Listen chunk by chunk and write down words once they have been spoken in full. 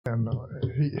And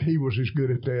he was as good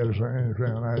at that as I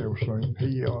ever seen.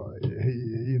 He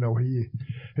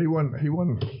wasn't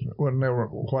never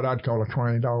what I'd call a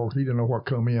trained dog. He didn't know what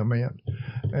come in meant,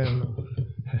 and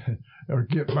or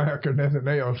get back or nothing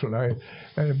else.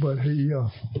 But he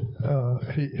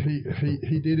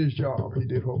did his job. He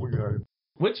did what we got him.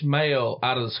 Which male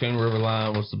out of the Skuna River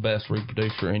line was the best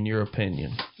reproducer in your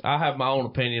opinion? I have my own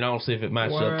opinion. I don't see if it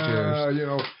matches up to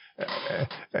yours.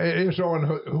 It's on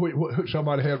who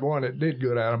somebody had one that did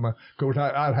good out of me. Of course,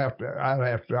 I'd have to.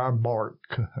 I'm Bark.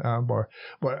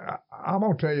 But I'm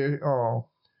gonna tell you,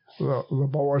 the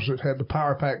boys that had the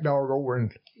Power Pack dog over in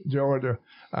Georgia,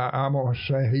 I'm gonna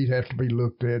say he'd have to be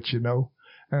looked at,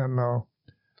 And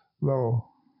what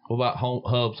about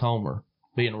Hub's Homer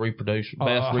being a reproducer,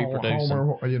 best reproducer?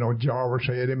 Homer, Jarvis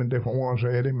had him, and different ones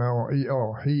had him.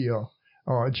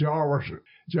 Jarvis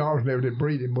never did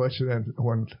breed him much. Then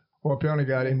when Peony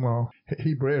got him,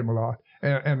 he bred him a lot,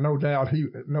 and no doubt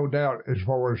as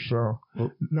far as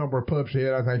number of pups he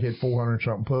had, I think he had 400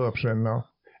 something pups, and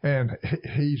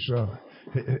he's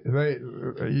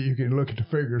you can look at the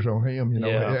figures on him.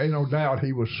 Ain't no doubt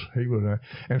he was he was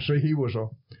a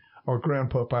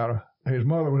grand pup out of his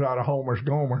mother was out of Homer's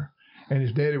Gomer, and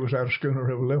his daddy was out of Skuna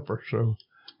River Lipper, so.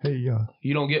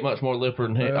 You don't get much more Lipper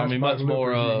than him. You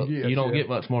don't get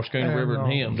much more Skuna River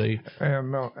than him, do you?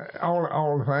 And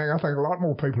all the thing, I think a lot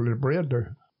more people had bred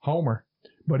to Homer,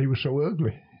 but he was so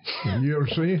ugly. You ever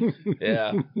see him?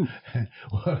 Yeah.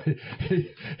 Well,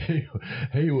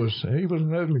 he was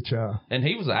an ugly child. And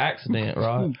he was an accident,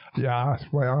 right? Yeah, that's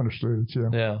the way I understood it.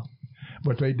 Yeah.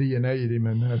 But they DNA'd him,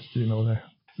 and that's that.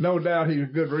 No doubt he's a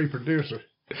good reproducer.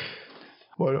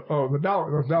 But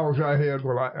the dogs I had,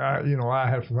 I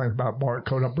have to think about Bark,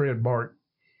 because I bred Bark,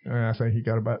 and I think he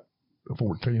got about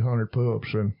 1,400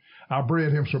 pups, and I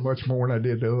bred him so much more than I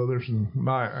did the others, and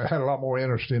I had a lot more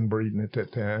interest in breeding at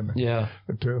that time. Yeah.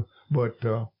 But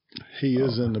he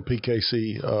is in the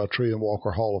PKC Tree and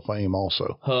Walker Hall of Fame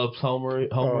also. Hub's Homer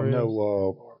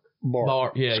no,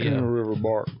 Bark. Yeah, Skuna River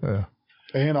Bark. Yeah.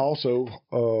 And also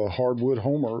Hardwood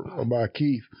Homer by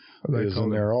Keith is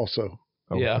in there also.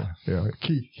 Okay. Yeah.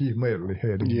 Keith Medley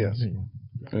had him. Yes.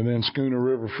 And then Skuna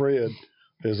River Fred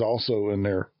is also in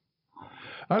there.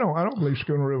 I don't believe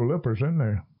Skuna River Lipper's in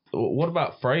there. What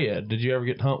about Fred? Did you ever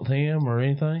get to hunt with him or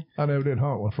anything? I never did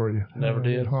hunt with Fred. Never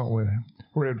did hunt with him.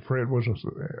 Fred was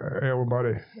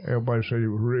everybody said he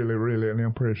was really, really an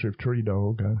impressive tree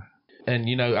dog. And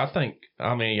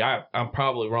I'm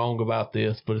probably wrong about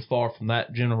this, but as far from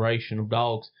that generation of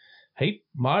dogs, he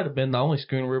might have been the only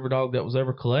Skuna River dog that was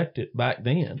ever collected back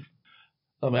then.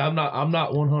 I mean, I'm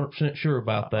not 100% sure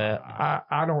about that.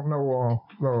 I don't know.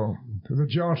 The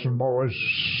Johnson boys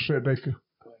said they could.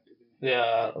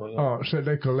 Yeah. Said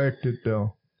they collected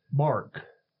bark.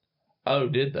 Oh,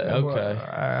 did they? Okay. Well,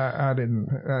 I didn't.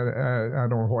 I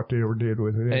don't know what they ever did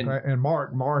with it. And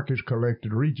Mark has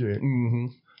collected reject. Mm-hmm.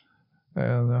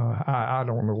 And I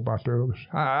don't know about the others.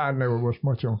 I never was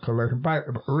much on collecting. Back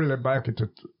at the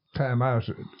time I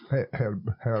had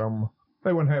them,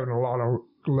 they weren't having a lot of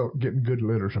getting good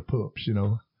litters of pups,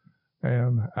 and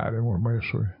I didn't want to mess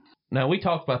with it. Now, we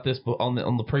talked about this on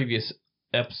the previous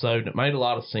episode, and it made a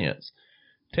lot of sense.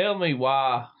 Tell me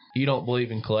why you don't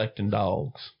believe in collecting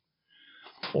dogs.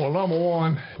 Well, number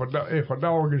one, if a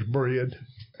dog is bred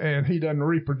and he doesn't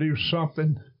reproduce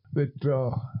something that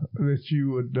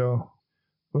you would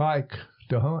like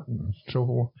to hunt and so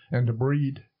forth and to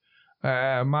breed,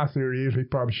 my theory is he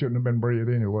probably shouldn't have been bred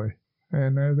anyway.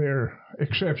 And there are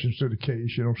exceptions to the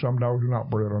case. Some dogs are not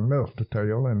bred enough to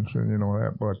tell, and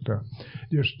that. But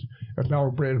just a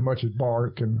dog bred as much as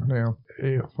Bark, and now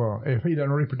if he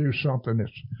doesn't reproduce something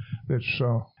that's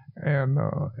and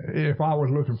if I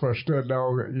was looking for a stud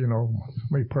dog,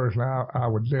 me personally, I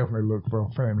would definitely look for a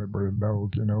family bred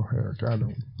dog. I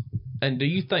don't. And do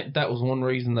you think that was one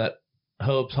reason that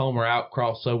Hub's Homer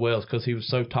outcrossed so well, is because he was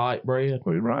so tight bred?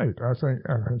 Well, you're right. I think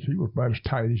he was about as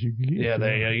tight as you could get. Yeah,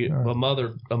 a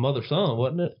mother son,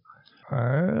 wasn't it?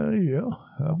 Yeah,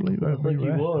 I believe that. I think he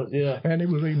was. Yeah, and he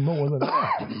was even more than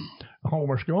that.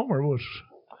 Homer's Gomer was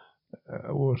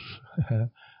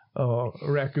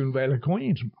Raccoon Valley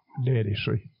Queen's daddy,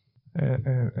 see,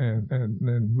 and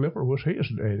then Lipper was his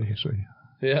daddy, see.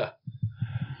 Yeah.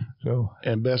 So,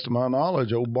 and best of my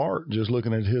knowledge, old Bart, just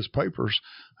looking at his papers,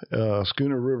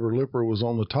 Skuna River Lipper was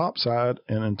on the top side,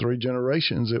 and in 3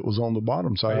 generations, it was on the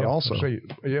bottom side also. See,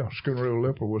 Skuna River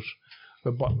Lipper was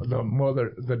the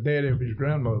daddy of his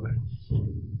grandmother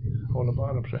on the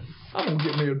bottom side. I'm gonna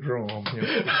get me a drum.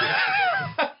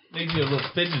 Need you a little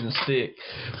fidgeting stick.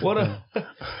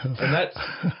 And that's.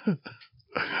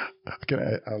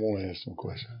 I want to ask some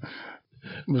questions.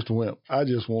 Mr. Wimp, I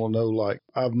just want to know, like,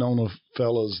 I've known of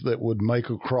fellas that would make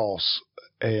a cross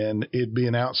and it'd be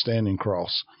an outstanding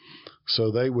cross.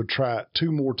 So they would try it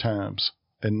 2 more times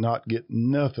and not get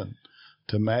nothing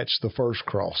to match the first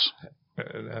cross.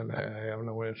 And I have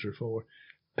no answer for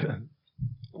it.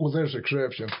 With this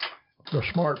exception, the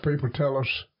smart people tell us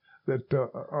that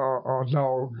our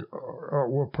dog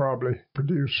will probably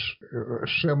produce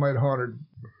 700-800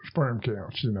 sperm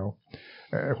counts, you know,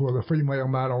 where the female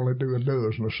might only do a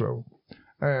dozen or so.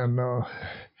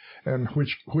 And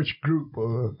which group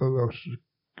of those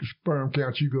sperm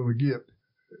counts you're going to get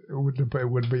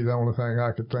would be the only thing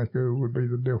I could think of would be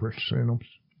the difference in them,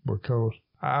 because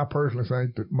I personally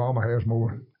think that Mama has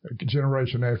more,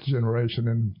 generation after generation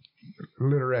and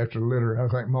litter after litter. I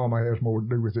think Mama has more to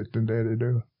do with it than Daddy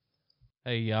do.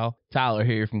 Hey, y'all. Tyler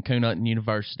here from Coon Hunting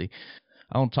University.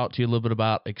 I want to talk to you a little bit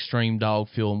about Extreme Dog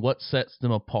Fuel and what sets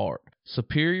them apart.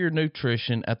 Superior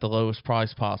nutrition at the lowest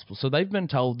price possible. So they've been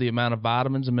told the amount of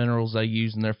vitamins and minerals they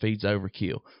use in their feed's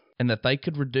overkill, and that they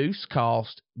could reduce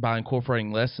cost by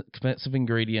incorporating less expensive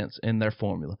ingredients in their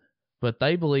formula. But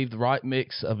they believe the right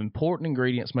mix of important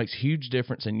ingredients makes a huge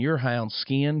difference in your hound's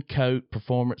skin, coat,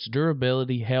 performance,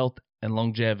 durability, health, and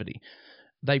longevity.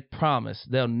 They promise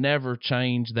they'll never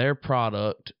change their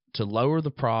product to lower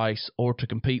the price or to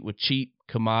compete with cheap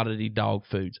commodity dog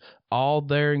foods. All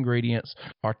their ingredients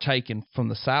are taken from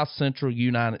the South Central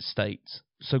United States.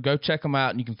 So go check them out,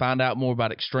 and you can find out more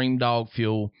about Extreme Dog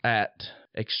Fuel at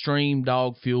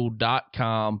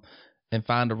extremedogfuel.com and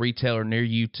find a retailer near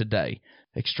you today.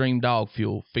 Extreme Dog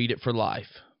Fuel, feed it for life.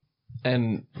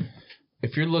 And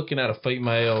if you're looking at a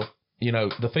female, you know,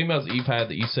 the females that you've had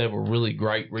that you said were really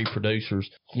great reproducers,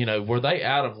 you know, were they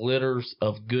out of litters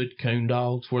of good coon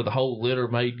dogs? Were the whole litter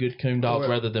made good coon dogs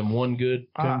rather than one good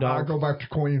coon dog? I go back to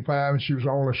Queen 5, and she was the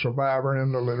only survivor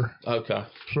in the litter. Okay.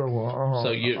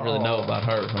 So you didn't really know about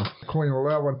her, huh? Queen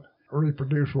 11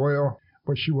 reproduced well,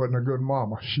 but she wasn't a good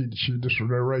mama. She just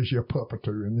raised you a pup or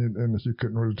two, and you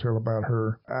couldn't really tell about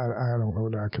her. I don't know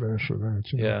that I could answer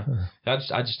that. Yeah.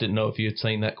 I just didn't know if you had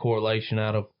seen that correlation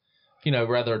out of, you know,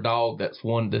 rather a dog that's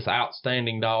won this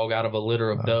outstanding dog out of a litter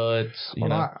of duds. You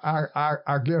know.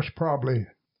 I guess probably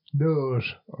does,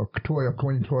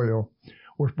 Queen 12,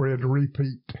 was bred to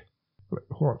repeat, 5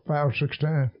 or 6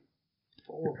 times?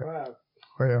 4 or 5.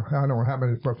 Well, I don't know how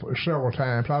many, but several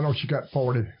times. I know she got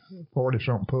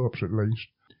 40-something pups at least.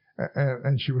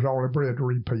 And she was only bred to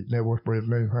repeat, never was bred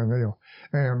to anything else.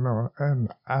 And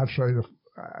I'd say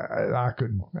I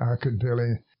couldn't tell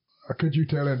any. Could you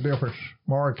tell any difference,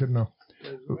 Mark, in the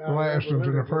last ones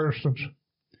and the first ones?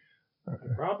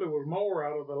 It probably was more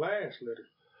out of the last litter.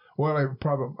 Well,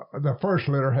 the first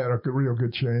litter had a real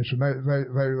good chance, and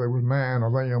there was 9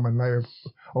 of them, and they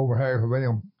over half of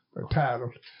them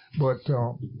titled. But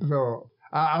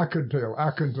I couldn't tell. They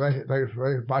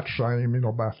were about the same, you know.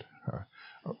 About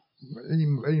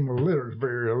even the litters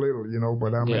vary a little, you know.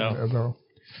 But I mean,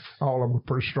 all of them were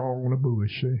pretty strong on the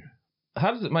bush. See?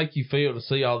 How does it make you feel to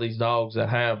see all these dogs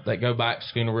that go back to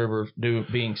Skuna River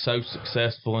being so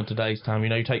successful in today's time? You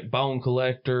know, you take Bone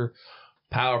Collector,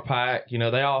 Power Pack, you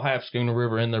know, they all have Skuna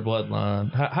River in their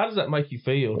bloodline. How does that make you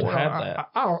feel to have that?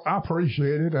 I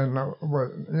appreciate it, and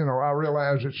but you know, I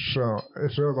realize it's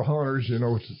other hunters, you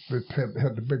know, that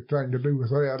had the big thing to do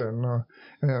with that, and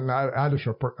I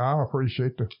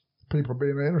appreciate the people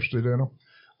being interested in them,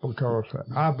 because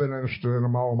I've been interested in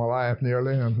them all my life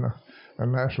nearly, and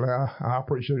lastly, I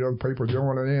appreciate other people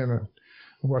joining in and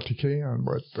what you can,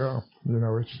 but you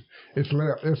know, it's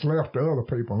left to other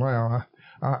people now.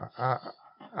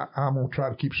 I'm gonna try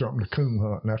to keep something to coon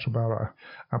hunt, and that's about it.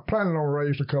 I'm planning on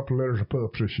raising a couple of litters of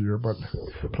pups this year, but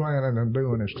planning and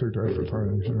doing is 2 different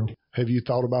things, you know. Have you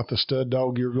thought about the stud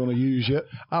dog you're going to use yet?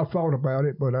 I've thought about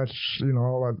it, but that's, you know,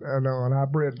 all I know, and I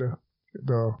bred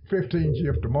the 15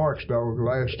 Jeff to Mark's dog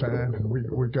last time, and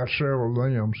we got several of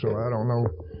them, so I don't know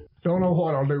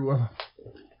what I'll do.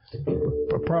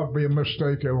 It'll probably be a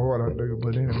mistake in what I do,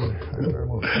 but anyway.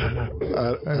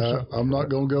 I'm not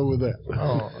going to go with that.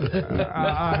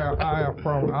 I have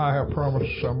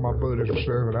promised some of my buddies and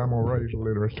stuff that I'm going to raise a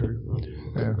litter or 2,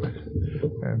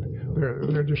 and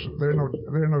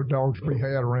there are no dogs to be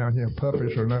had around here,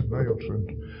 puppies or nothing else, and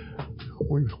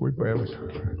we barely.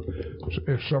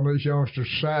 If some of these youngsters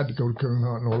decide to go to coon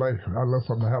hunting, well, I'd love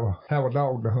for them to have a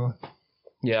dog to hunt.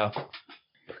 Yeah.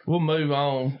 We'll move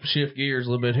on, shift gears a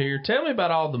little bit here. Tell me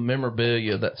about all the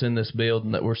memorabilia that's in this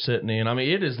building that we're sitting in. I mean,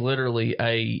 it is literally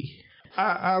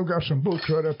I've got some books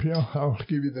right up here. I'll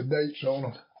give you the dates on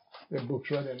them. Them books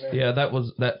right in there. Yeah, that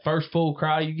was that first full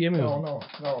cry you give me? No.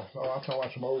 I'm talking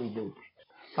about some old books.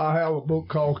 I have a book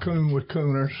called Coon with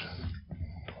Cooners.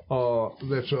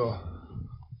 That's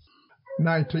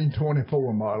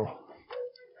 1924 model.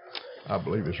 I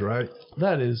believe it's right.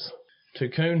 That is to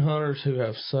coon hunters who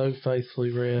have so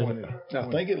faithfully read. I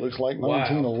think it looks like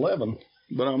 1911,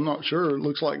 but I'm not sure. It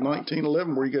looks like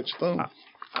 1911 where you got your thumb.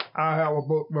 I have a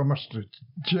book by Mr.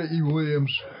 J.E.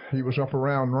 Williams. He was up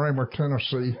around Raymer,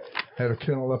 Tennessee. Had a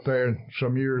kennel up there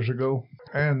some years ago.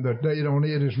 And the date on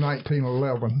it is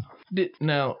 1911.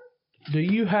 Now, do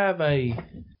you have a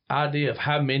idea of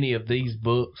how many of these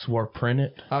books were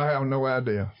printed? I have no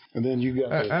idea. And then you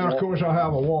got and of course I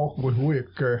have a Walk with Wick,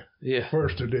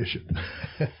 first edition.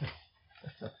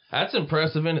 That's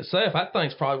impressive in itself. That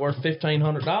thing's probably worth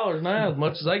 $1,500 now, as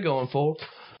much as they going for.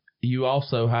 You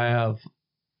also have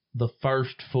the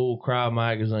first full cry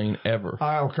magazine ever.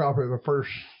 I have a copy of the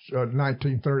first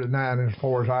 1939, and as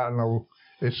far as I know,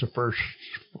 it's the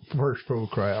first full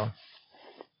cry.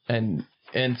 And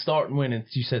starting when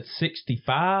you said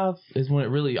 65 is when it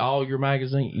really all your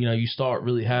magazine, you start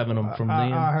really having them from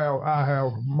then. I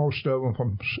have most of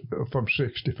them from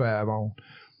 65 on.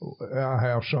 I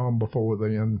have some before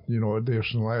then,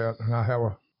 this and that. And I have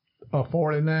a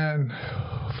 49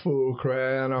 full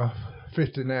cry and a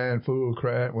 59 full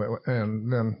cry,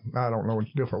 and then I don't know,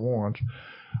 different ones.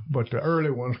 But the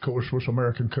early ones, of course, was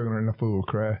American Cooner and the full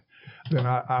cry. Then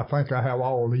I think I have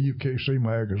all the UKC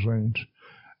magazines.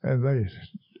 And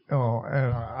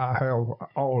I have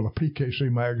all the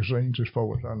PKC magazines as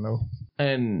far as I know.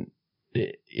 And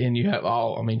you have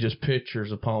just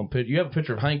pictures upon pictures. You have a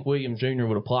picture of Hank Williams Jr.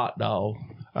 with a plot dog.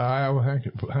 I have a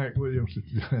Hank Williams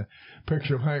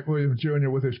picture of Hank Williams Jr.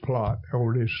 with his plot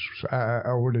over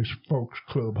this folks'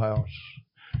 clubhouse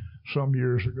some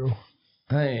years ago.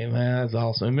 Hey man, that's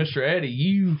awesome. And Mr.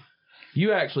 Eddie,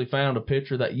 you actually found a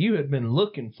picture that you had been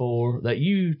looking for that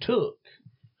you took.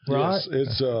 Right. Yes,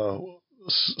 it's a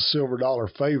Silver Dollar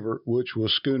favorite, which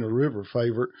was Skuna River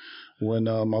favorite when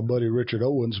my buddy Richard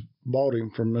Owens bought him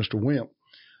from Mr. Wimp.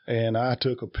 And I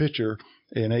took a picture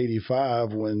in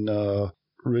 85 when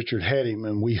Richard had him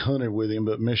and we hunted with him,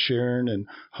 but Miss Sharon and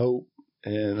Hope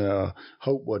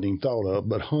wasn't even thought of,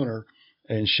 but Hunter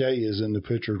and Shay is in the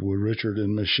picture with Richard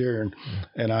and Miss Sharon.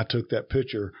 And I took that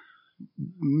picture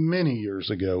many years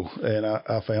ago, and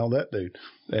I found that dude.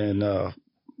 And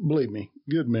believe me,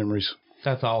 good memories.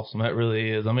 That's awesome. That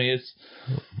really is.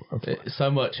 It's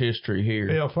so much history here.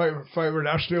 Yeah, favorite.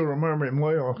 I still remember him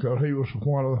well because he was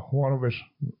one of his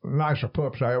nicer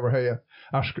pups I ever had.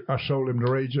 I sold him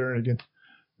to Ray Jernigan,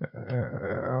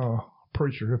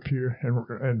 preacher up here,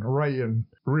 and Ray and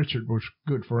Richard was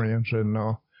good friends, and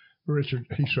Richard,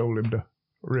 he sold him to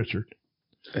Richard.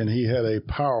 And he had a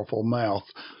powerful mouth,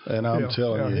 and I'm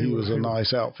telling you, he was a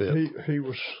nice outfit. He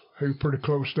was pretty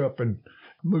close up in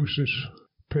Moose's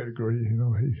pedigree,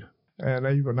 and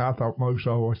even I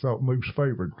always thought Moose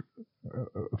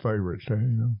favorites,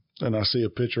 And I see a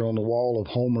picture on the wall of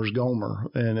Homer's Gomer,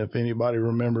 and if anybody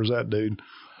remembers that dude,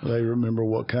 they remember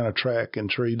what kind of track and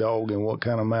tree dog and what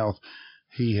kind of mouth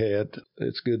he had.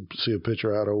 It's good to see a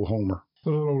picture out of old Homer.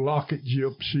 The little Lockett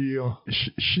Gyp,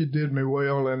 she did me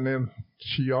well, and then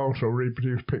she also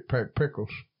reproduced Pick-Pack Pickles,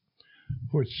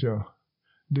 which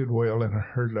did well in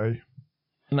her day.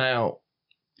 Now,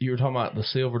 you were talking about the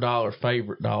Silver Dollar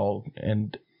favorite dog,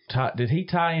 and did he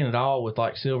tie in at all with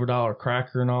like Silver Dollar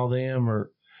Cracker and all them,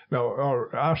 or? No,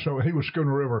 he was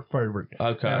Skuna River favorite.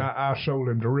 Okay. And I sold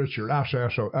him to Richard.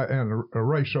 And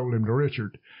Ray sold him to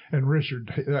Richard, and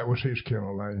Richard, that was his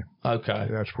kennel name. Okay.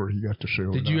 That's where he got the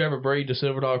Silver Dollar. Did you ever breed the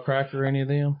Silver Dollar Cracker or any of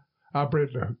them? I bred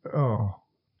the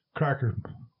Cracker.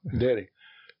 Daddy.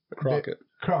 Crockett.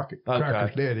 Okay.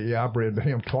 Cracker's daddy. Yeah, I bred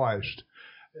him twice.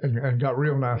 And got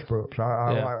real nice pups.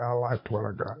 I liked what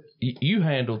I got. You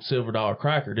handled Silver Dollar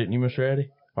Cracker, didn't you, Mr. Eddie?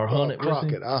 Or hunted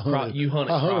Crockett. I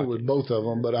hunted with both of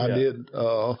them, but I did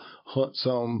hunt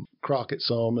some Crockett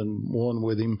some and one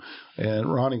with him. And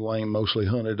Ronnie Wayne mostly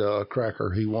hunted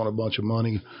Cracker. He won a bunch of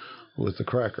money with the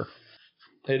Cracker.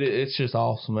 It's just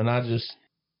awesome. And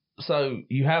so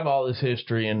you have all this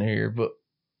history in here, but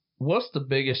what's the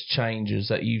biggest changes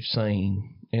that you've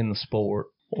seen in the sport?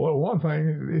 Well, one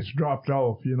thing, it's dropped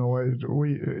off.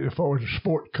 As far as the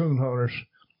sport coon hunters,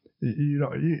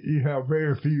 you have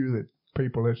very few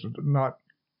people that's not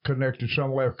connected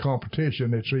some way of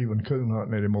competition that's even coon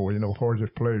hunting anymore. As far as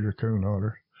just pleasure coon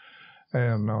hunters,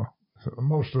 and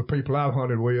most of the people I've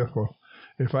hunted with,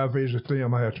 if I visit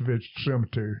them, I have to visit the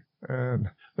cemetery, and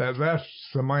that's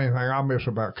the main thing I miss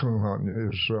about coon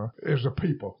hunting is the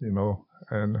people,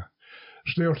 and.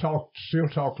 Still talk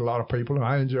to a lot of people, and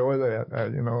I enjoy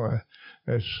that.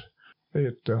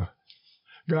 It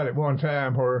got at one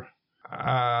time where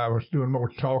I was doing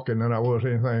more talking than I was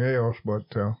anything else, but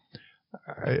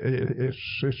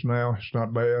it's now it's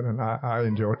not bad, and I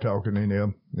enjoy talking to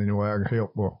them any way I can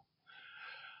help. Well,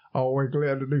 always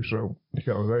glad to do so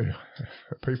because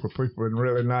people been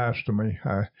really nice to me.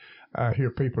 I hear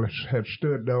people that had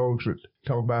stud dogs that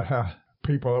talk about how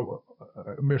people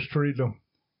mistreat them,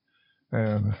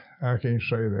 and I can't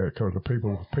say that because the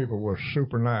people were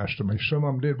super nice to me. Some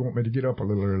of them did want me to get up a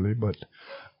little early, but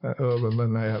other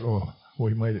than that, well,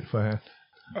 we made it fine.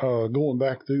 Going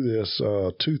back through this,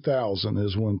 2000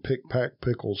 is when Pick Pack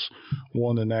Pickles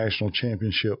won the national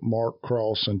championship. Mark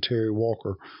Cross and Terry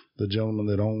Walker, the gentleman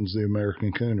that owns the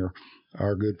American Cooner,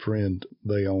 our good friend,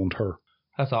 they owned her.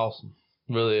 That's awesome.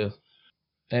 It really is.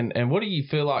 And what do you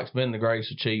feel like's been the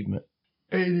greatest achievement?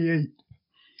 88.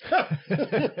 I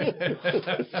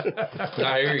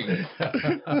hear you.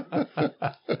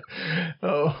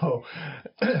 Oh.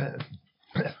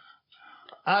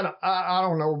 I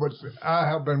don't know, but I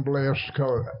have been blessed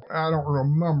because I don't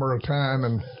remember a time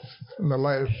in the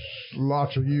last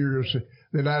lots of years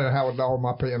that I didn't have a dog in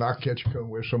my pen I catch a coon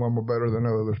with. Some of them are better than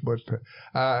others, but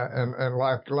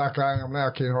like I am now,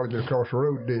 I can't hardly get across the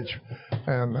road ditch,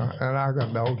 and I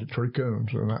got dogs that tree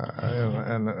coons, and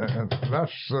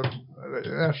that's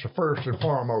the first and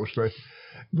foremost.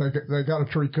 They got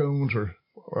to tree coons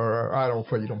or I don't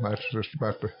feed them. That's just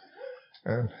about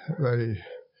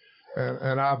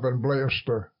And I've been blessed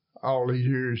all these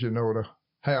years, to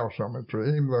have something.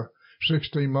 Even the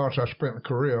 16 months I spent in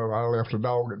Korea, I left a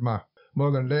dog at my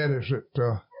mother and daddy's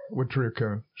that would tree a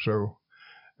coon. So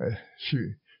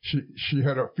she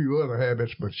had a few other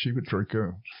habits, but she would tree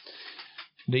coons.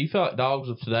 Do you feel like dogs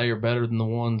of today are better than the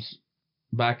ones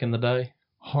back in the day?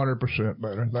 100%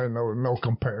 better. They know no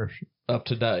comparison. Of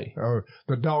today?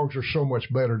 The dogs are so much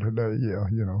better today, yeah,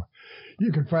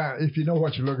 You can find, if you know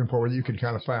what you're looking for, you can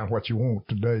kind of find what you want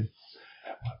today.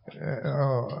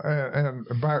 And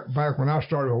back when I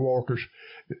started with walkers,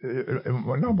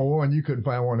 number one, you couldn't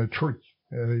find one in a tree.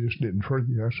 They just didn't tree,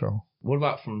 that's all. What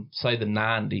about from, say, the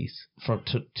 90s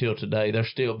till today? They're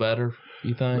still better,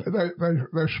 you think?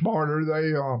 They're smarter.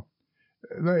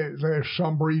 There's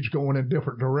some breeds going in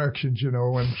different directions,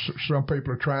 and some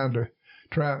people are trying to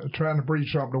breed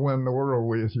something to win the world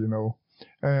with,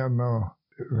 And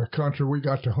the country we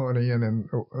got to hunt in, and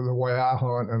the way I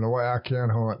hunt and the way I can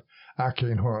hunt, I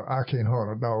can't hunt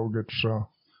a dog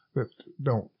that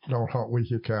don't hunt with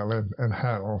you, Cal, and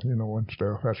handle, and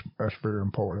stuff. That's very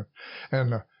important.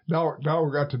 And dog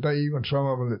got today, even some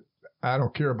of them that I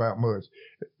don't care about much,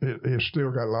 it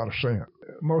still got a lot of sense.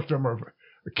 Most of them are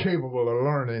capable of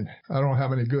learning. I don't know how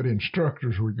many good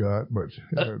instructors we got, but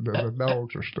the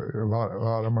dogs are still, a lot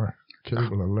of them are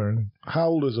capable of learning. How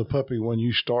old is a puppy when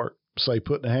you start, say,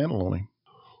 putting a handle on him?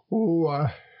 Oh,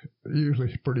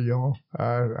 usually pretty young.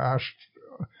 The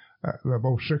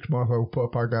most 6-month-old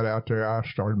pup I got out there, I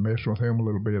started messing with him a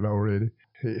little bit already.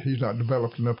 He's not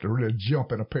developed enough to really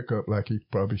jump in a pickup like he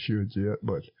probably should yet,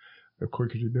 but the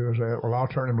quicker he does that, well, I'll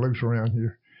turn him loose around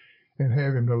here and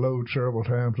have him to load several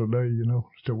times a day,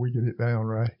 till we get it down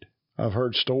right. I've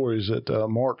heard stories that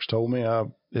Mark's told me.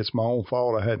 It's my own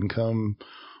fault I hadn't come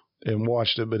and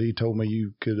watched it, but he told me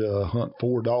you could hunt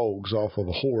 4 dogs off of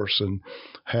a horse and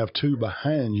have 2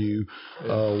 behind you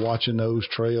watching those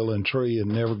trail and tree and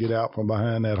never get out from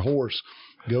behind that horse.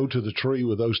 Go to the tree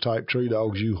with those type tree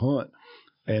dogs you hunt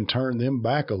and turn them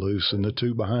back a loose, and the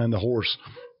 2 behind the horse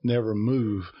never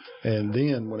move, and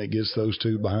then when it gets those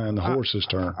 2 behind the horse's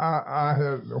turn. I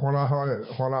had when I hunted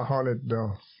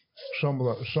some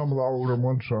of the older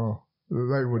ones,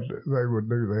 they would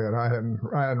do that. I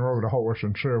hadn't rode a horse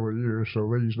in several years,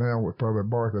 so these now would probably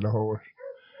bark at a horse.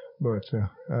 But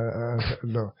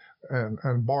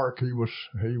and bark, he was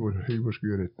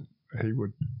good at.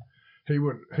 He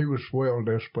was well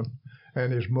disciplined,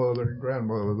 and his mother and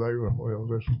grandmother, they were well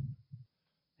disciplined.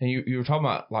 And you were talking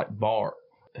about like bark.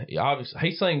 Obviously,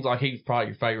 he seems like he's probably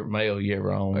your favorite male you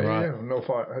ever owned, right? Yeah,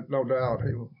 no doubt.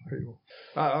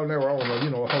 I never owned a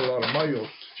whole lot of males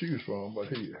to choose from, but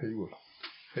he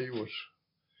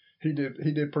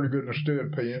did pretty good in the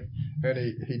stud pen, and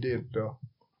he did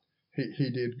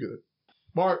good.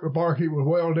 Bark, he was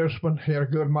well disciplined. He had a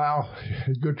good mouth,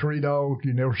 a good tree dog.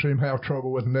 You never see him have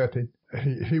trouble with nothing.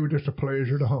 He was just a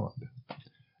pleasure to hunt.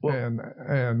 Well,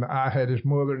 and I had his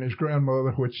mother and his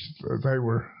grandmother, which they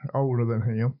were older than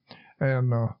him,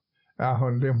 and I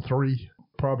hunted them 3,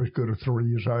 probably as good as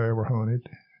 3 as I ever hunted,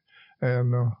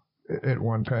 and at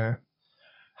one time.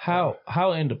 How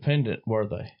independent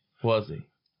was he?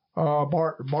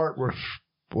 Bart was,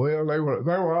 well, they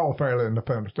were all fairly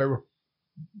independent. They were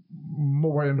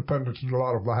more independent than a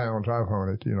lot of the hounds I've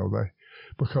hunted,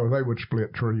 because they would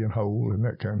split tree and hole and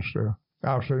that kind of stuff.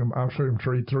 I've seen them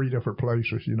treed 3 different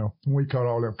places, you know. We caught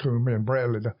all them coon, me and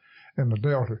Bradley in the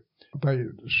Delta.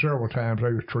 Several times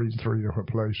they was treed in 3 different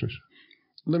places.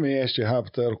 Let me ask you a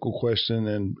hypothetical question,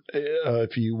 and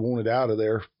if you want it out of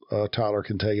there, Tyler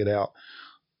can take it out.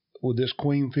 With this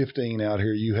Queen 15 out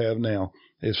here you have now,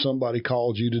 if somebody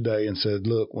called you today and said,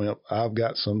 look, Wimp, I've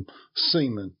got some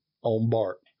semen on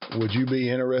bark, would you be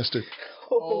interested?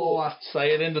 Oh, I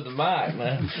say it into the mic,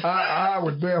 man. I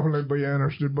would definitely be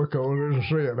interested because, as I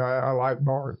said, I like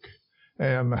bark.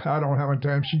 And I don't know how many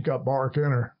times she got bark in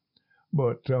her.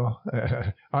 But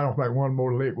I don't think one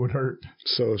more lick would hurt.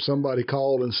 So if somebody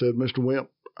called and said, Mr. Wimp,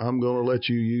 I'm going to let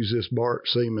you use this bark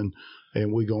semen,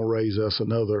 and we're going to raise us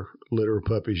another litter of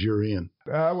puppies, you're in.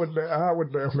 I would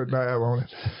definitely dive on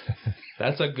it.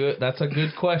 That's a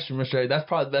good question, Mr. A. That's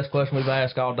probably the best question we've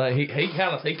asked all day. He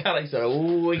kind of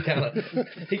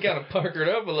puckered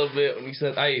up a little bit when he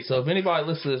said, "Hey, so if anybody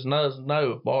listening to this knows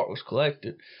if bark was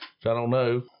collected, which I don't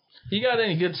know, you got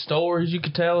any good stories you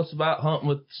could tell us about hunting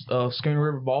with Skuna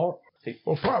River Bark?"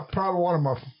 Well, probably one of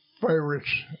my favorites.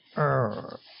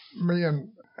 Me and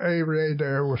Avery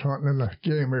Adair was hunting in the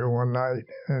game here one night,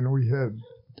 and we had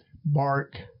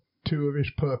Bark, 2 of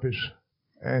his puppies,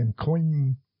 and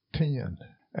Queen 10.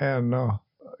 And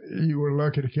you were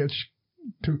lucky to catch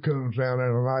 2 coons down there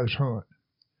in a nice hunt.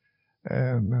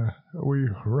 And we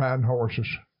were riding horses.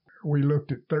 We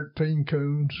looked at 13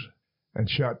 coons and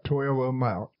shot 12 of them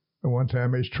out. And one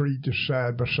time they treed just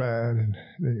side by side and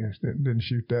they didn't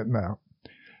shoot that out.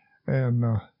 And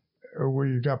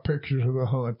we got pictures of the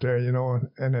hunt there, you know,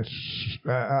 and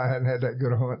I hadn't had that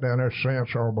good a hunt down there at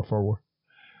Sumrall before.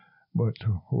 But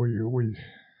we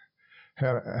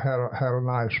had a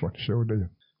nice one, sure did.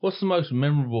 What's the most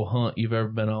memorable hunt you've ever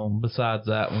been on besides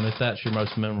that one, if that's your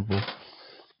most memorable?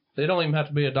 It don't even have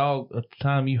to be a dog. At the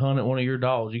time you hunted one of your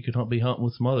dogs, you could be hunting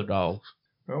with some other dogs.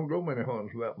 I don't go many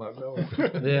hunts without my dog.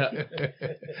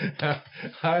 Yeah.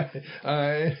 I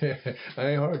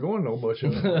ain't hardly going no much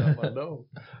without my dog.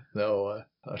 No,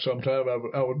 sometimes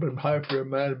I would have been hyper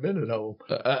and might have been at home.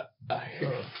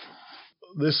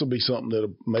 This will be something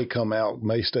that may come out,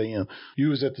 may stay in. You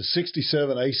was at the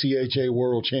 67 ACHA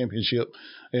World Championship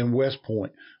in West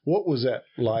Point. What was that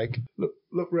like?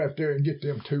 Look right there and get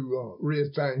them 2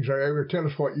 red things there. Tell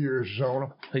us what years is on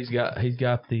them. He's got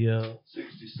the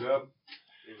 67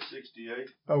 and 68.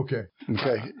 Okay.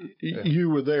 You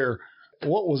were there.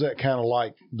 What was that kind of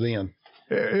like then?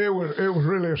 It was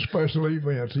really a special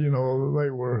event. You know, they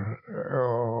were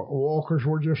walkers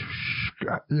were just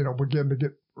beginning to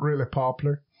get really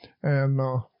popular, and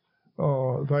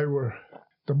they were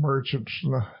the merchants,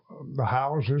 and the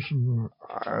houses, and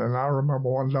I remember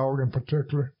one dog in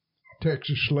particular,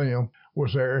 Texas Slim,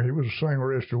 was there. He was a single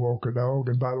registered walker dog,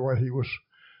 and by the way, he was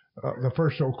the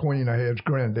first old queen I had's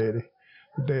granddaddy.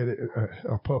 Daddy,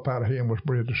 a pup out of him was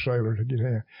bred to Sailor to get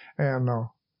him, and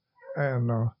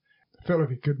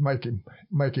Philip, he could make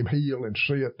him heel and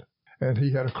sit, and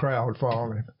he had a crowd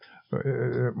following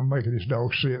him, making his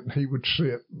dog sit, and he would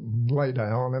sit and lay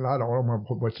down, and I don't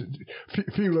remember what,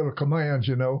 few little commands,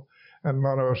 you know, and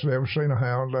none of us had ever seen a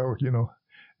hound dog, you know.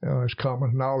 It's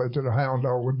common knowledge that a hound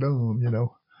dog was doomed, you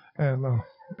know, and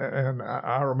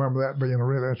I remember that being a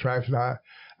really attraction. I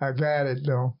guided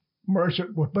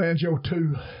Merchant with Banjo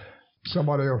too.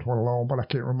 Somebody else went along, but I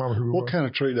can't remember who it was. What kind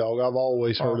of tree dog? I've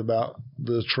always heard about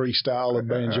the tree style of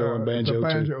Banjo and Banjo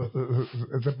too.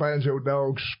 The Banjo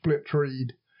dogs split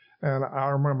treed, and I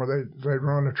remember they'd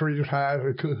run the tree as high as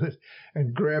they could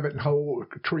and grab it and hold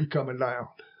the tree coming down.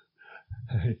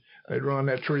 They'd run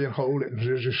that tree and hold it, and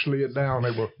as it slid down,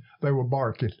 they were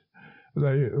barking.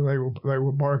 They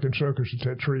were barking suckers at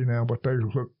that tree now, but they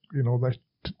looked, you know, they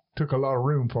took a lot of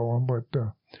room for them, but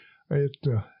they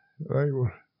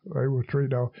were tree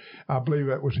dogs. I believe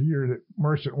that was the year that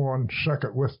Merchant won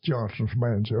second with Johnson's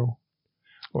Banjo.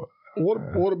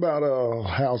 What about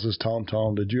House's Tom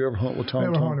Tom? Did you ever hunt with Tom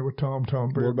Tom? Never hunted with Tom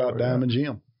Tom. What about Diamond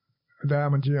Jim?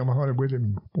 Diamond Jim, I hunted with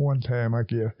him one time, I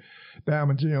guess.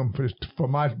 Diamond Jim, for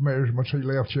my measurements, he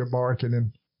left here barking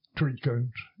in tree cones,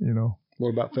 you know. What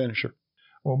about Finisher?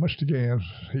 Well, Mr. Gans,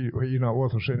 he's not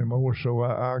with us anymore, so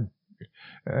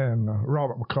and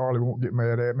Robert McCarley won't get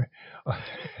mad at me.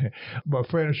 But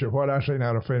Finisher, what I seen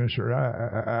out of Finisher,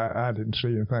 I didn't see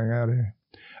anything out of him.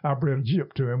 I bred a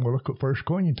gyp to him, look at first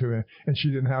queen to him, and she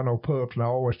didn't have no pups, and I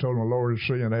always told him the Lord is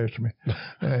seeing after me.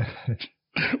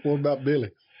 What about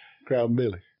Billy? Crown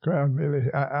Billy. Crown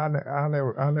Billy. I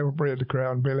never bred the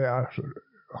Crown Billy. I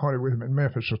hunted with him in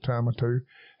Memphis a time or two.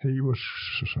 he was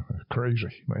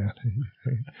crazy, man.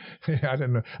 I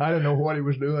didn't know what he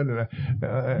was doing, and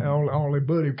only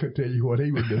Buddy could tell you what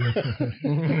he was doing.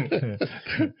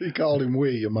 He called him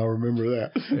William. I remember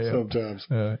that sometimes.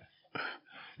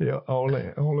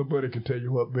 Only Buddy could tell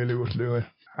you what Billy was doing.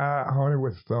 I hunted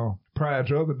with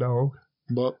Pride's other dog,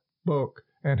 Buck,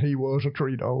 and he was a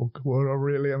tree dog. Was a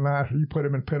really nice. You put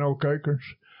him in Pin Oak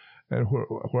Acres, and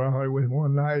where I hunted with him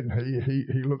one night, and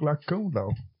he looked like a coon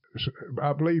dog.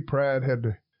 I believe Pride had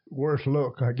the worst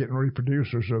luck getting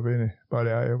reproducers of anybody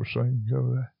I ever seen.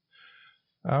 So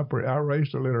I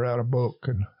raised a litter out of Buck,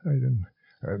 and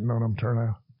none of them turn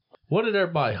out. What did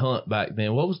everybody hunt back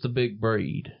then? What was the big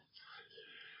breed?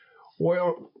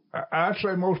 Well, I'd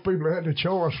say most people that had the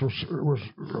choice was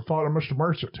Father Mr.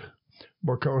 Merchant,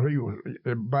 because he was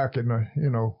back in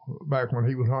back when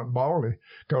he was hunting Baldy,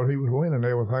 because he was winning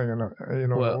everything in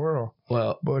the world.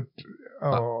 Well, but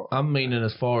I'm meaning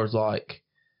as far as like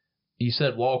you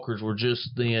said, walkers were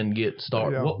just then getting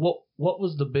started. Yeah. What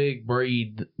was the big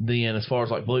breed then as far as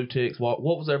like blue ticks? What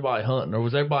was everybody hunting, or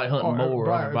was everybody hunting more?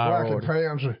 Black and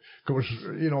tans, because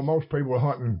most people were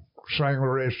hunting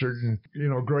Sangler registered and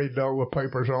great dog with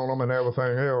papers on them and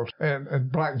everything else,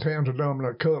 and black and tans are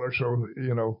dominant color. So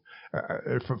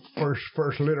if the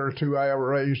first litter or two I ever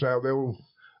raised out of the old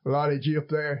Lottie Jip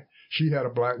there, she had a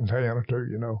black and tan or two,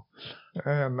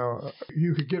 and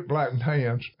you could get black and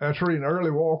tans. That's the reason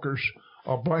early walkers,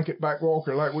 a blanket back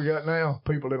walker like we got now,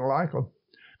 people didn't like them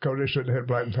because they said they had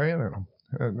black and tan in them,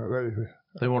 and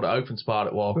they want an open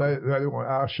spotted walker. They want.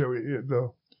 I'll show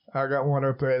you I got one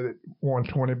up there that won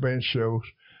 20 bench shows.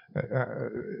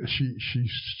 She's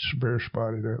very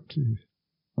spotted up too.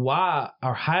 Why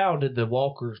or how did the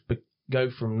walkers go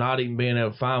from not even being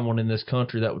able to find one in this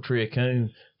country that would tree a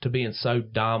coon to being so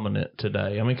dominant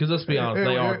today? I mean, because let's be honest,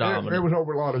 they are dominant. It was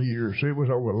over a lot of years. It was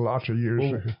over lots of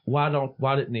years. Well,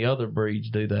 why didn't the other breeds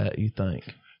do that, you think?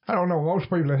 I don't know. Most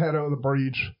people that had other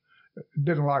breeds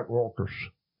didn't like walkers.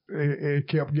 It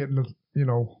kept getting,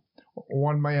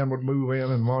 one man would move in,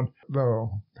 and the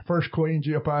first queen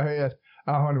jip I had,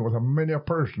 I hunted with many a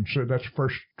person said that's the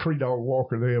first tree dog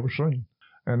walker they ever seen,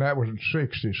 and that was in the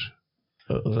 60s.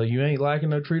 So you ain't liking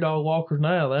no tree dog walkers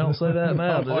now. They don't say that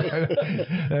now, do they?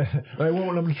 They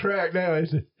want them to track now,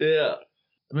 is it? Yeah.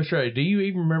 Mr. Ray, do you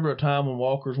even remember a time when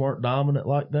walkers weren't dominant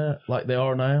like that, like they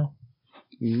are now?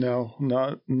 No,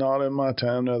 not in my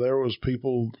time. Now, there was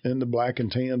people in the black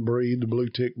and tan breed, the blue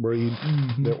tick breed,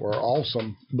 that were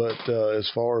awesome. But as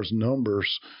far as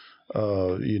numbers,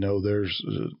 I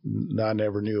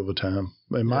never knew of a time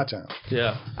in my time.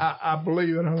 Yeah. I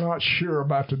believe, and I'm not sure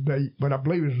about the date, but I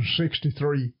believe it was in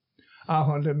 63. I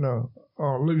hunted in the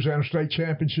Louisiana State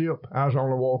Championship. I was the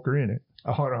only walker in it.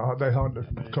 They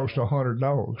hunted close to 100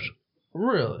 dogs.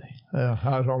 Really? Yeah,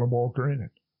 I was the only walker in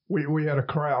it. We had a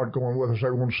crowd going with us. They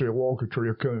wanted to see a walker tree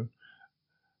a coon.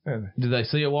 And did they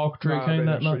see a walker tree coon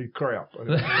that night? They didn't see crap.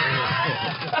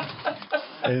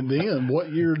 And then,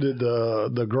 what year did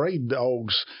the gray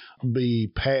dogs be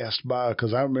passed by?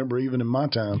 Because I remember even in my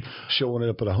time showing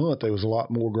up at a hunt, there was a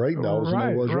lot more gray dogs than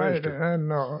there was registered. And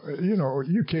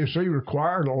UKC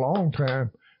required a long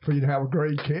time for you to have a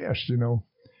grade cast,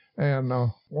 And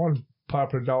one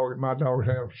popular dog, my dogs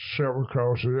have several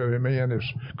crosses. Me and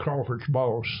is Crawford's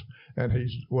boss, and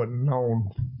he wasn't known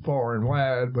far and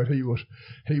wide, but he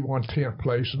won 10th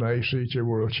place in the ACHA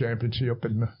World Championship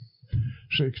in the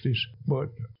 60s, but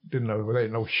they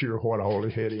didn't know sure what all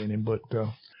he had in him, but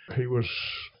he was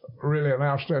really an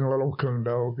outstanding little coon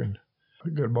dog and a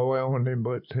good boy on him,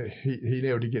 but he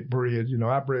never did get bred.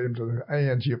 I bred him to the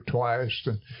Anjip twice,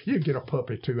 and you get a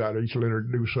puppy too out of each litter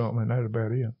to do something, and that's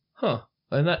about it. Huh.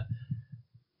 And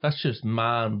that's just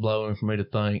mind-blowing for me to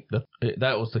think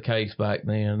that was the case back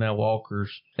then. Now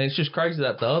walkers. And it's just crazy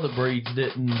that the other breeds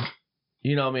didn't,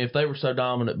 if they were so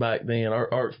dominant back then,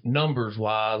 or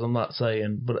numbers-wise, I'm not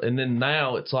saying. And then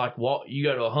now it's like you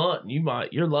go to a hunt and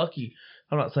you're lucky.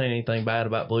 I'm not saying anything bad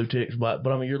about blue ticks, but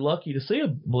you're lucky to see a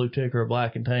blue tick or a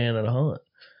black and tan at a hunt.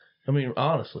 I mean,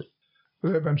 honestly.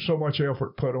 There's been so much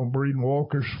effort put on breeding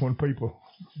walkers when people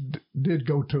did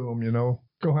go to them,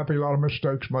 Going to have to be a lot of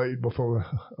mistakes made before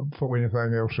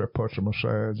anything else that puts them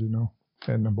aside,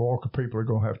 And the walker people are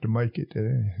going to have to make it.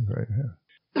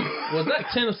 Was that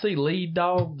Tennessee lead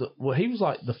dog? He was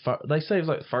like they say he was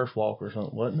like the first walker or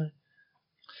something, wasn't he?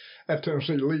 That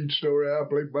Tennessee lead story, I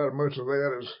believe about much of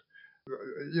that is,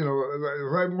 they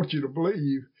want you to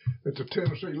believe that the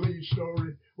Tennessee lead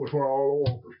story was where all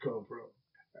the walkers come from.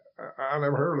 I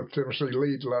never heard of Tennessee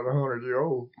leads like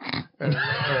 100-year-old, and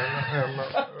I'm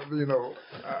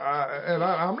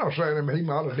not saying he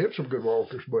might have did some good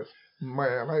walkers, but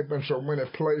man, they've been so many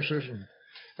places, and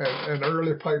and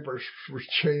early papers was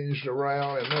changed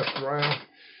around and messed around.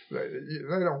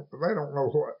 They don't know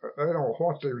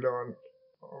what they've done.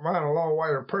 Mine a long way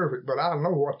from perfect, but I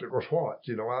know what it was what.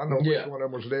 You know, I know which one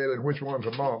of them was dead and which one's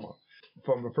a mama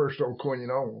from the first old queen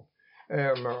on.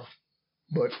 And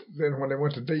but then when they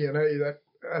went to DNA, that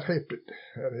helped it.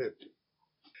 That helped it.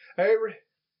 Avery,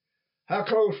 how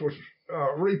close was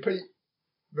Repeat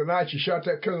the night you shot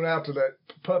that coon out to that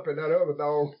puppy and that other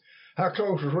dog? How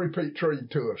close was Repeat treed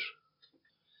to us?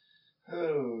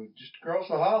 Oh, just across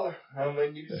the holler. I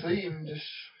mean, you can see him just.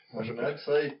 I mean, I'd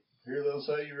say. Hear they'll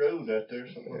say you rode out there.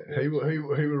 Like he was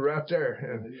right there,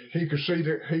 and he could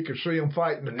see him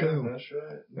fighting the coon. That's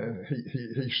right. And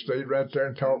he stayed right there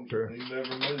and talked to him. He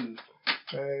never moved.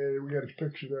 Hey, we got his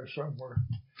picture there somewhere.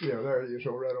 Yeah, there he is,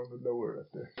 right on the door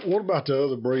right there. What about the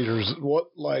other breeders? What,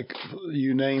 like,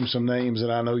 you name some names,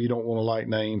 and I know you don't want to like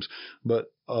names,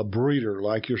 but a breeder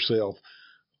like yourself,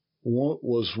 what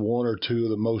was one or two of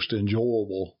the most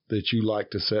enjoyable that you like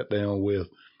to sit down with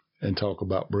and talk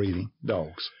about breeding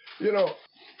dogs? You know,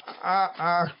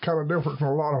 I kind of different from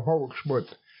a lot of folks, but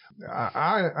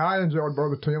I enjoyed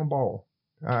Brother Tim Ball.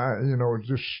 You know,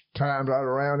 just times out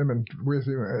around him and with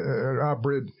him.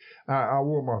 I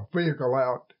wore my vehicle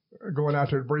out, going out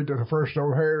there to breed to the first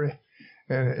old Harry.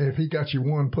 And if he got you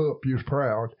one pup, you was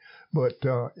proud. But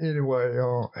anyway,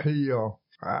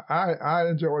 I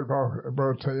enjoyed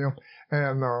Brother Tim.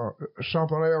 And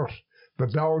something else, the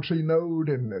dogs he knowed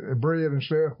and bred and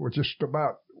stuff were just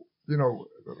about, you know,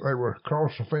 they were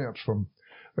across the fence from,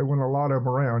 there wasn't a lot of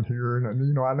them around here. And,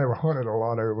 you know, I never hunted a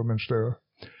lot of them and stuff.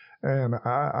 And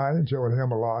I enjoyed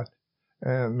him a lot.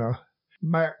 And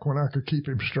Mac, when I could keep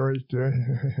him straight, Mac,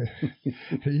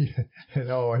 he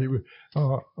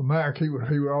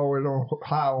was always on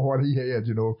high on what he had,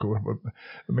 you know, of course. But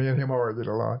me and him argued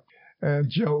a lot. And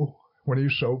Joe, when he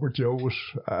was sober,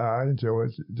 I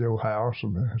enjoyed Joe House.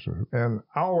 And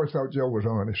I always thought Joe was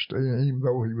honest. Even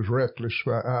though he was reckless,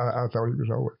 I thought he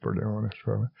was always pretty honest.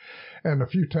 And a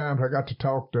few times I got to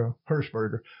talk to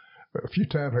Hirschberger. A few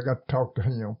times I got to talk to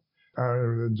him. I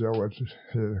really enjoyed it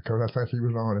because I think he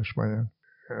was an honest man.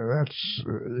 And that's,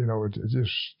 you know,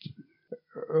 just,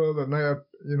 other than that,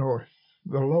 you know,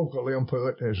 the local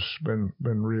input has been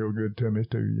real good to me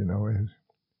too, you know.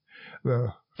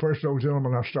 The first old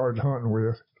gentleman I started hunting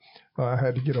with, I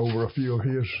had to get over a few of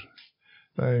his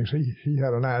things. He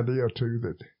had an idea too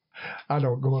that I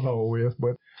don't go along with,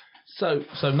 but. So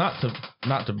not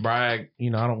to brag,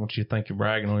 you know, I don't want you to think you're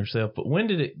bragging on yourself, but when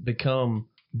did it become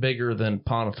bigger than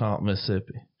Pontotoc,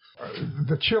 Mississippi?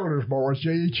 The Childers boys,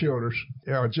 J.E. Childers,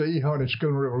 J.E. hunted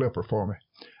Skuna River Lipper for me,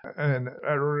 and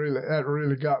that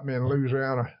really got me in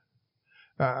Louisiana.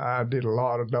 I did a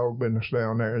lot of dog business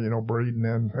down there, you know, breeding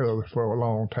and others for a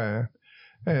long time,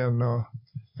 and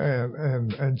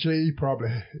J.E. probably,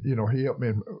 you know, he helped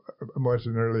me much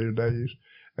in the earlier days,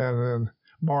 and then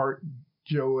Mark,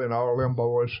 Joe, and all them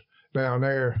boys down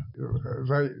there,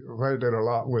 they did a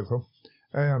lot with them,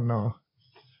 and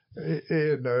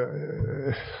in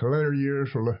later years,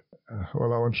 well,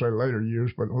 I wouldn't say later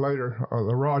years, but later,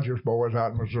 the Rogers boys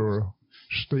out in Missouri,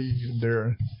 Steve and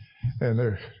Darren, and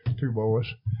their two boys,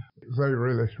 they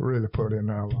really put in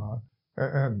there a lot.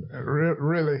 And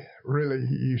really,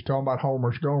 he's talking about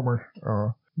Homer's Gomer,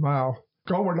 mouth.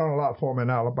 Gomer done a lot for me in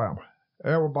Alabama.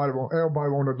 Everybody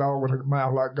wanted a dog with a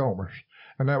mouth like Gomer's.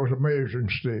 And that was a measuring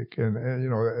stick. And you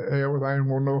know, everything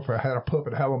will know if I had a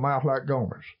puppet have a mouth like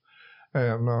Gomer's.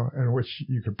 And which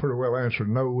you could pretty well answer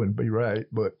no and be right.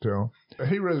 But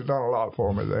he really done a lot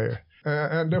for me there.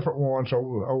 And different ones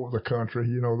over the country,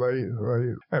 you know,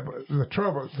 the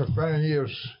thing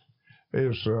is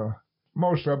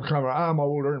most of them I'm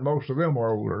older and most of them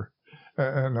are older.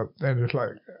 And it's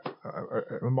like,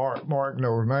 Mark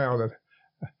knows now that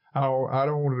I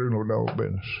don't want to do no dog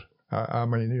business. I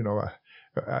mean, you know,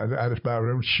 I just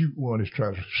about shoot one and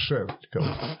try to sell it.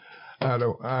 Cause I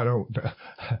don't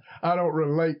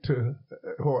relate to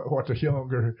what the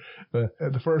younger.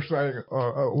 The first thing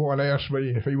one asks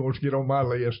me if he wants to get on my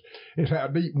list is how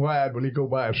deep and wide will he go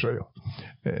by himself.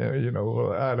 You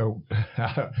know, I don't.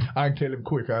 I can tell him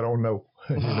quick. I don't know.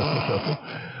 You know,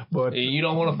 but you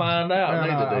don't want to find out.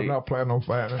 I'm not planning on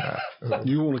finding out.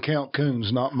 You want to count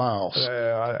coons, not miles.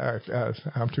 Yeah,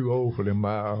 I'm too old for them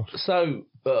miles. So,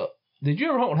 did you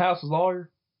ever hunt with House's lawyer?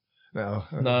 No.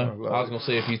 I was gonna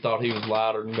see if you thought he was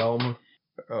louder than Gomer.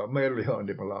 Medley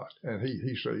hunted him a lot, and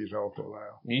he said he's awful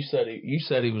loud. You said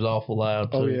he was awful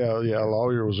loud too. Oh yeah.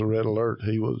 Lawyer was a red alert.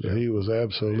 He was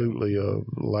absolutely a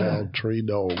loud tree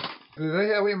dog. Did they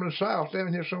have him in the South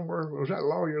down here somewhere? Was that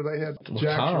Lawyer they had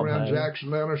Jackson around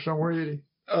Jackson down there somewhere?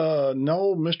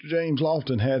 No, Mr. James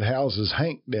Lofton had houses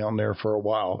Hank down there for a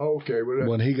while. Okay, well,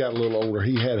 When he got a little older,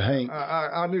 he had Hank.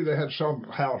 I knew they had some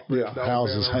house.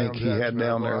 Houses Hank he had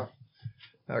down there.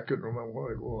 I couldn't remember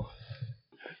what it was.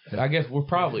 I guess we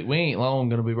ain't long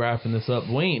going to be wrapping this up.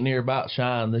 We ain't near about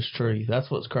shine this tree. That's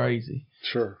what's crazy.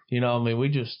 Sure. You know, I mean, we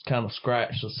just kind of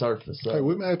scratched the surface of it. Hey,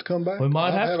 we might have to come back. We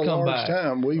might have to come back.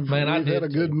 Time. We've had a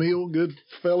good meal, good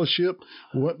fellowship.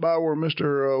 We went by where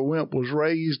Mr. Wimp was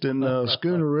raised in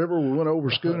Skuna River. We went over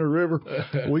Skuna River.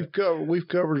 We've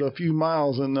covered a few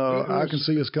miles, and I can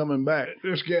see us coming back.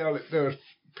 This gal that does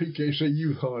PKC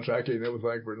youth hunts, I can't ever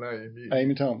think of her name.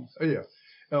 Amy Thomas. Yeah.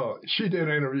 She did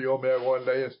an interview on me one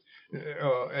day,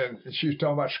 and she was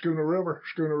talking about Skuna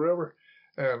River,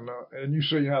 and you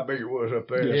see how big it was up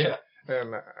there. Yeah.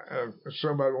 And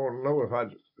somebody wanted to know if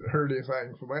I'd heard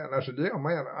anything from that, and I said, yeah,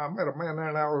 man, I met a man there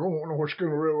an hour ago, I don't know where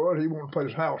Skuna River was. He wanted to put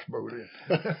his houseboat in.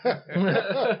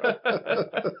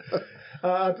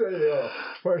 I tell you,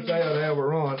 first day I'd ever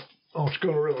run on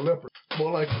Skuna River Lipper.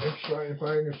 Well, like the same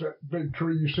thing. It's that big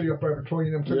tree you see up there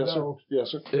between them two dogs.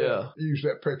 Yes, sir. Yeah. Use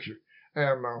that picture.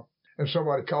 And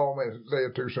somebody called me a day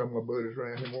or two, some of my buddies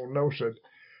around here wanted to know, said,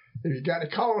 have you got any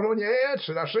calling on your ad?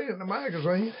 Said, I see it in the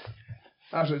magazine.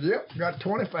 I said, yep, got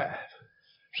 25.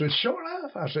 Said, sure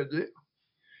enough? I said, yeah.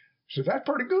 Said, that's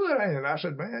pretty good, ain't it? I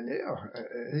said, man, yeah.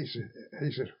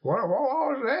 He said, well, I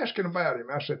was asking about him.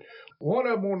 I said, one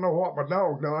of them want to know what my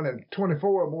dog done, and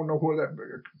 24 of them want to know where that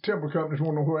timber companies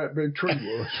want to know where that big tree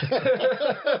was.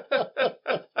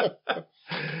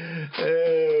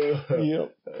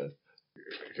 Yep.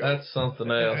 That's something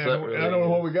else. I don't know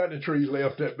why we got the trees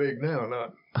left that big now or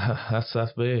not.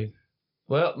 That's big.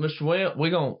 Well, Mr. Wimp,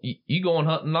 you going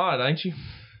hunting tonight, ain't you?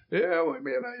 Yeah,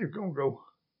 me and I are going to go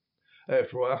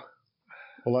after a while.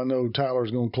 Well, I know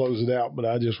Tyler's going to close it out, but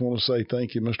I just want to say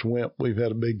thank you, Mr. Wimp. We've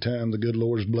had a big time. The good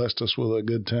Lord's blessed us with a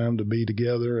good time to be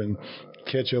together and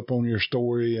catch up on your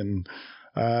story, and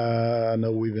I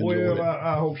know we've enjoyed it. Well,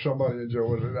 I hope somebody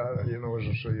enjoys it. As I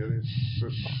say,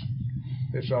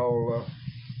 it's all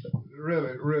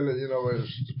really,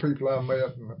 it's the people I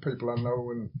met and the people I know,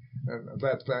 and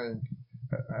that thing,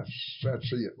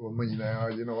 that's it with me now.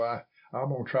 I'm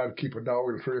going to try to keep a dog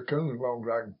and a tree of coon as long as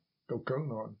I can go coon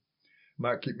on.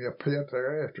 Might keep me a pet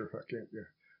thereafter if I can't.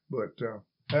 But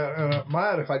I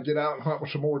might, if I get out and hunt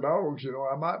with some more dogs,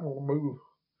 I might want to move.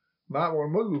 Might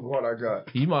want to move what I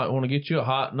got. You might want to get you a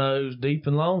hot-nosed, deep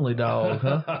and lonely dog,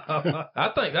 huh? I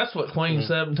think that's what Queen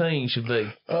 17 should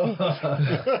be.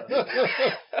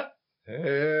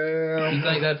 Yeah. You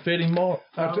think that'd fit him more?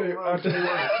 I'll tell you what.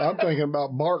 I'm thinking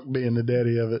about Bark being the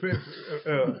daddy of it.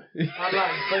 I'd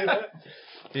like to see that.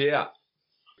 Yeah.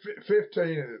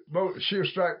 15, she'll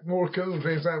strike more coons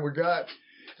than anything we got,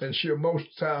 and she'll most of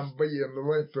the time be in the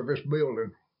length of this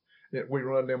building. We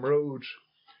run them roads,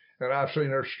 and I've seen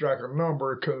her strike a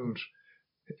number of coons.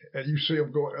 And you see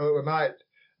them going the other night.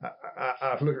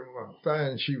 I was looking at my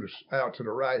thing, she was out to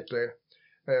the right there,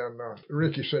 and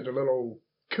Ricky said the little old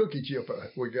cookie chip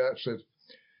we got said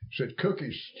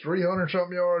Cookie's 300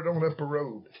 something yards on up the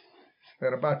road.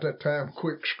 And about that time,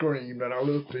 Quick screamed, and I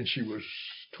looked, and she was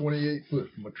 28 foot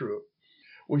from my truck.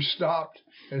 We stopped,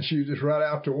 and she was just right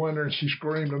out the window, and she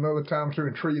screamed another time through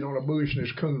and treed on a bush, and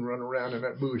this coon running around in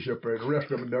that bush up there. The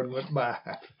rest of them done went by.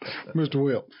 Mr.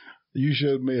 Wimp, you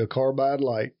showed me a carbide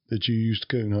light that you used to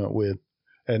coon hunt with,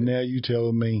 and now you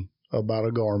telling me about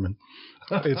a Garmin.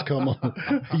 It's come on.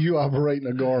 You operating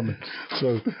a Garmin.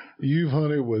 So you've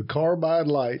hunted with carbide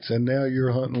lights, and now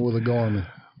you're hunting with a Garmin.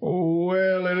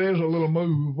 Well, it is a little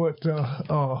move, but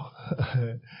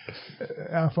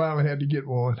I finally had to get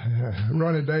one.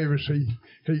 Ronnie Davis,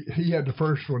 he had the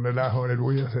first one that I hunted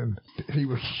with, and he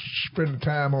was spending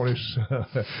time on his.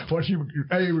 Once he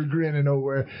was grinning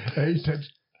over there, he said,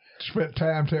 spent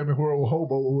time telling me where old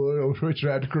Hobo was, on which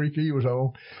side of the creek he was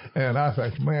on, and I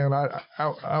think, man,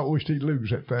 I wished he'd lose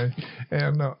that thing,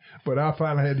 and but I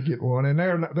finally had to get one, and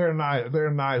they're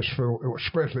nice for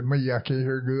especially me. I can't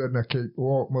hear good and I can't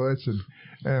walk much,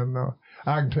 and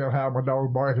I can tell how my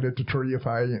dog barking at the tree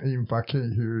even if I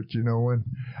can't hear it, and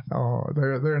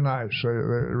they're nice. They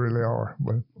really are,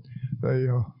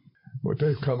 but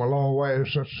they've come a long way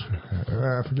since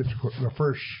I forget the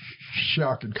first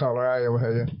shocking collar I ever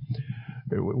had.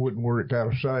 It wouldn't work out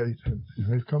of sight.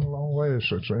 They've come a long way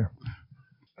since then.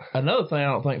 Another thing I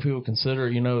don't think people consider,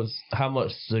 is how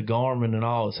much the Garmin and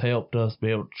all has helped us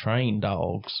be able to train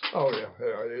dogs. Oh, yeah.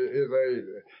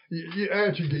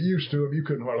 As you get used to them, you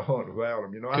couldn't hardly hunt without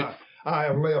them. I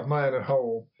have left mine at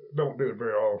home. Don't do it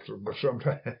very often, but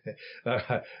sometimes.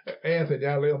 Anthony,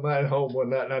 I left mine at home one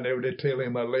night, and I never did tell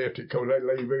him I left it because they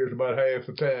leave theirs about half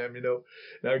the time, and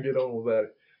I get on with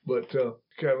that. But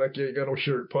kind of like you ain't got no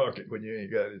shirt pocket when you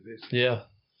ain't got it.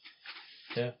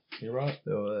 Yeah, you're right.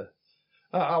 So,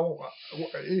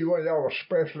 either one of y'all are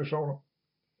specialists on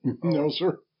them? No,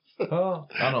 sir. Huh?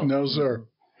 I don't. No, sir.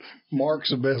 Mark's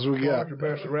the best we got. Mark's the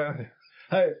best around here.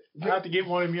 Hey, I have to get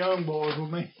one of them young boys with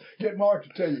me. get Mark to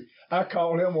tell you. I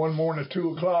called him one morning at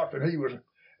 2:00, and he was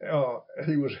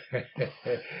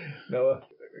no,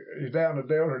 he's down the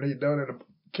Delta, and he'd done in a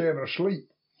cabin asleep.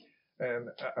 And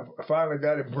I finally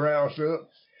got him browsed up,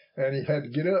 and he had to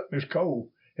get up. It's cold.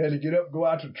 Had to get up, go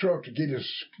out to the truck to get his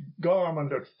Garmin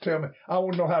to tell me. I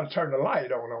wouldn't know how to turn the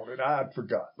light on it. I'd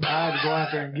forgot. I had to go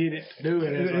out there and get it to do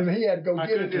it. And he had to go I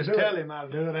get it couldn't to just do tell it. him how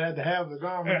to do it. I had to have the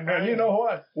Garmin. And you know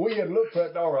what? We had looked for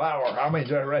that dog an hour. I mean,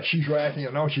 she's right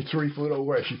here. Now she's 3 foot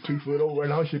over there. She's 2 foot over there.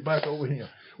 Now she's back over here.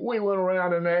 We went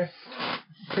around in there,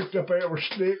 picked up every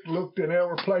stick, looked in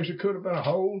every place it could have been a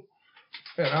hole,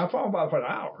 and I found about for an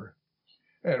hour.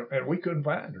 And we couldn't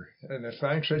find her. And the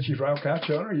thing said she's right couch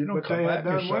on her. You don't But come they back had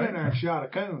done and went in there and shot a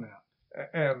coon out.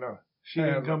 And She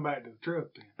didn't come back to the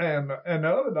truck then. and the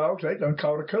other dogs, they done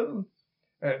caught a coon.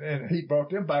 And he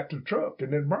brought them back to the truck and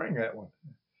didn't bring that one.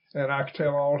 And I could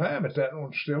tell all the time that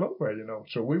one's still over there, you know.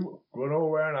 So we went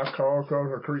over there, and I crawled across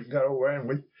the creek and got over there, and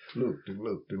we looked and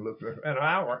looked and looked. In an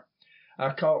hour,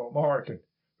 I called Mark, and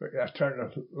I turned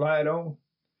the light on,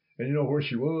 and you know where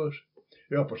she was?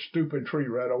 Up a stooping tree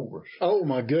right over us. Oh,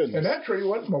 my goodness. And that tree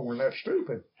wasn't more than that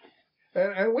stooping.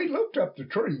 And we looked up the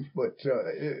tree, but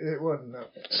it wasn't.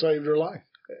 Saved her life.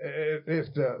 If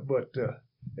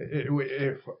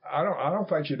I don't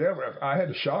think she'd ever. I had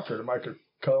to shock her to make her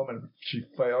come, and she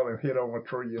fell and hit on a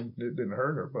tree, and it didn't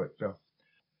hurt her.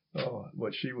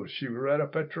 But she was right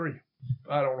up that tree.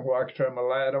 I don't know why I could turn my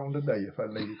light on today if I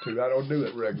needed to. I don't do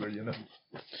it regular, you know.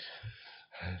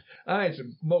 I ain't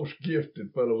the most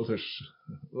gifted fellow with this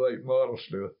late model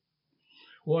stuff.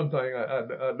 One thing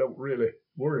I don't really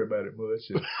worry about it much,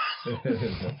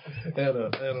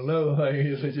 and another thing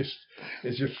is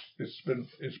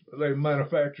they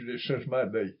manufactured it since my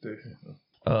date too.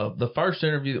 The first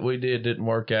interview that we didn't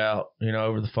work out,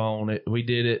 over the phone. We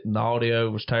did it, and the audio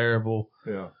was terrible.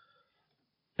 Yeah.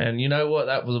 And you know what?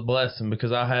 That was a blessing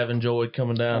because I have enjoyed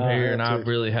coming down here, and I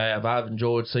really have. I've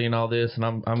enjoyed seeing all this,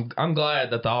 and I'm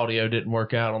glad that the audio didn't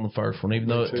work out on the first one, even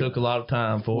though it took a lot of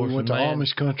time for us. We went to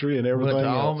Amish country and everything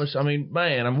else. I mean,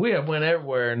 man, we have went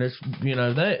everywhere, and it's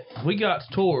that we got to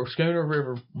tour Skuna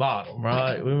River bottom,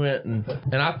 right? We went,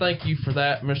 and I thank you for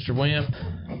that, Mr. Wimp,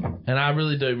 and I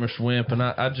really do, Mr. Wimp, and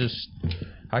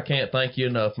I can't thank you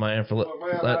enough, man, for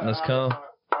letting us come.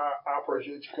 I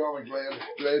appreciate you coming.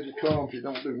 Glad you come. If you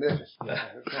don't do nothing, it's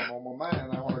something on my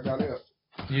mind. I want to got up.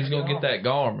 You just gonna get that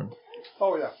Garmin.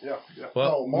 Oh yeah.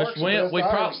 Well, Mr. Wimp, we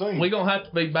gonna have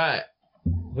to be back.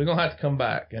 We're gonna have to come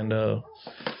back, and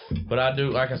but I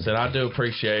do, like I said, I do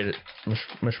appreciate it,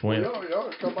 Mr. Wimp.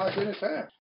 Yeah, come back anytime.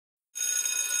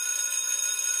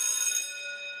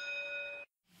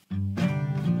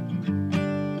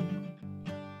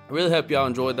 I really hope y'all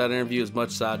enjoyed that interview as much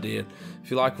as I did. If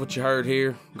you like what you heard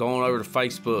here, go on over to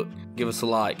Facebook, give us a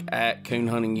like at Coon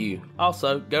Hunting U.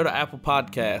 Also, go to Apple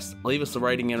Podcasts, leave us a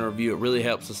rating and a review. It really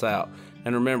helps us out.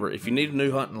 And remember, if you need a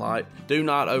new hunting light, do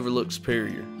not overlook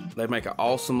Superior. They make an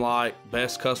awesome light,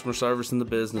 best customer service in the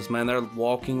business. Man, their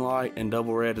walking light and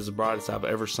double red is the brightest I've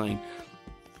ever seen.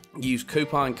 Use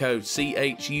coupon code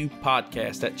CHU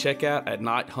podcast at checkout at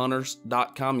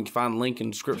nighthunters.com. You can find the link in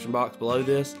the description box below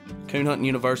this. Coon Hunting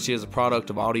University is a product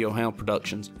of Audio Hound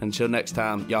Productions. Until next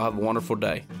time, y'all have a wonderful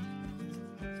day.